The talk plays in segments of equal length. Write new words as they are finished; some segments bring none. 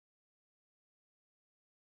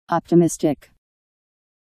Optimistic.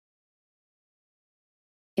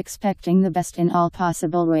 Expecting the best in all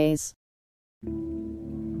possible ways.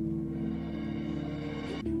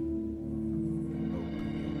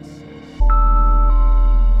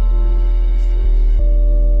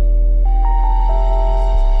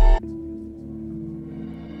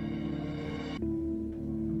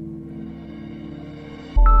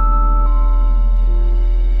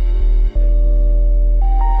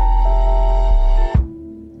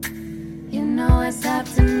 It's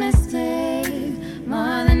optimistic,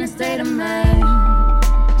 more than a state of mind.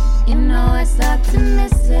 You know it's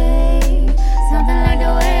optimistic, something like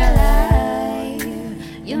the way I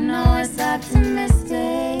live. You know it's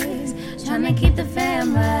optimistic, trying to keep the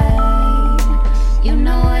fam right. You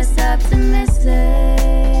know it's optimistic.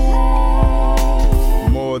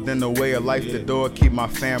 More than the way of life, the door keep my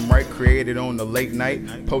fam right. Created on the late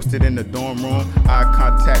night, posted in the dorm room. Eye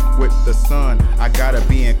contact with the sun, I gotta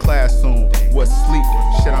be in class soon. What's sleep?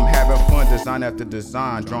 Shit, I'm having fun, design after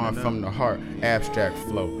design, drawing from the heart, abstract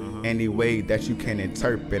flow. Any way that you can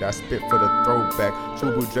interpret, I spit for the throwback.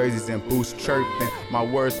 True blue jerseys and boots chirping. My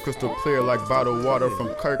words crystal clear like bottled water from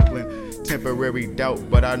Kirkland. Temporary doubt,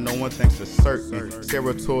 but I know one thing's for certain.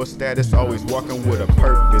 Serotonin status, always walking with a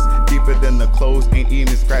purpose. Deeper than the clothes, ain't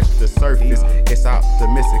even scratched the surface. It's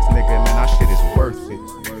optimistic, nigga, man, our shit is worth it.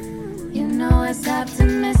 You know it's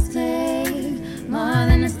optimistic, more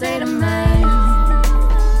than a state of mind.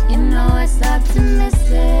 You know it's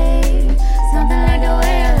optimistic, something like the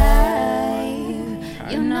way I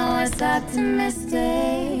live. You know it's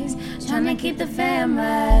optimistic, trying to keep the fam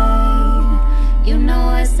right. You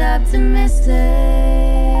know it's optimistic.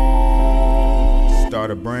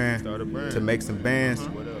 Start a brand to make some bands.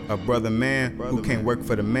 A brother man who can't work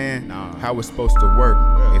for the man. How it's supposed to work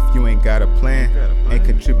if you ain't got a plan? Ain't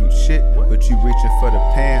contribute shit, but you reaching for the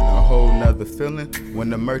pan. A whole nother feeling when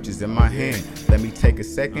the merch is in my hand. Let me take a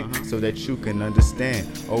second so that you can understand.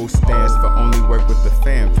 O stands for only work with the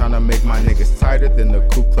fam. Trying to make my niggas tighter than the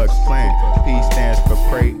Ku Klux Klan. P stands for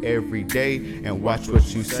pray every day and watch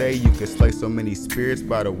what you say. You can slay so many spirits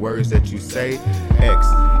by the words that you say. X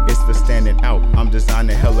is for standing out. I'm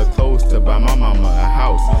designing hella clothes to buy my mama a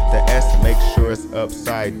house. The S makes sure it's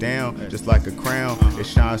upside down, just like a crown. It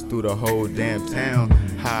shines through the whole damn town.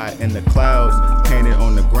 High in the clouds, painted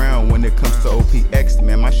on the ground. When it comes to OPX,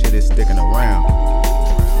 man, my shit is sticking around.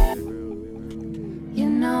 You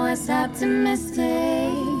know it's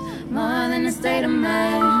optimistic, more than a state of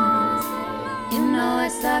mind. You know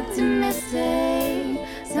it's optimistic,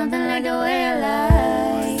 something like the way I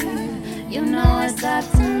live. You know it's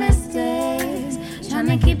optimistic, trying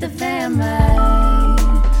to keep the fam right.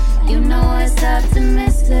 You know it's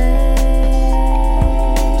optimistic.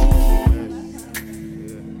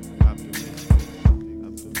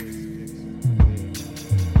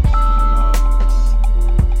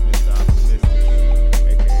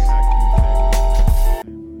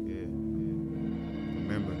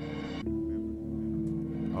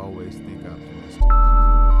 Always think optimistic.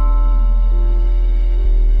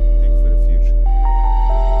 Think for the future.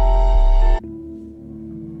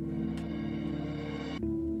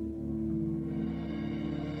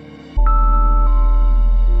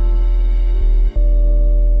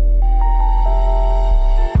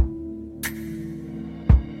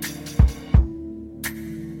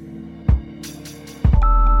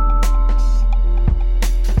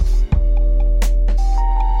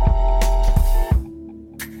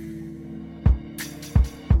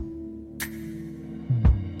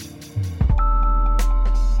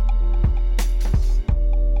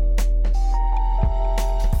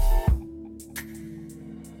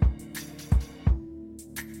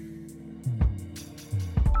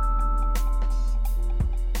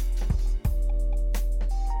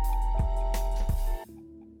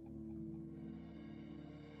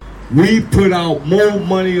 We put out more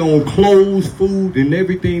money on clothes, food, and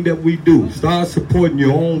everything that we do. Start supporting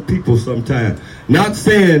your own people sometime. Not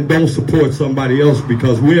saying don't support somebody else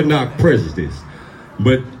because we're not prejudiced,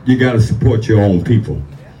 but you got to support your own people.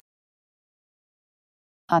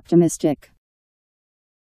 Optimistic.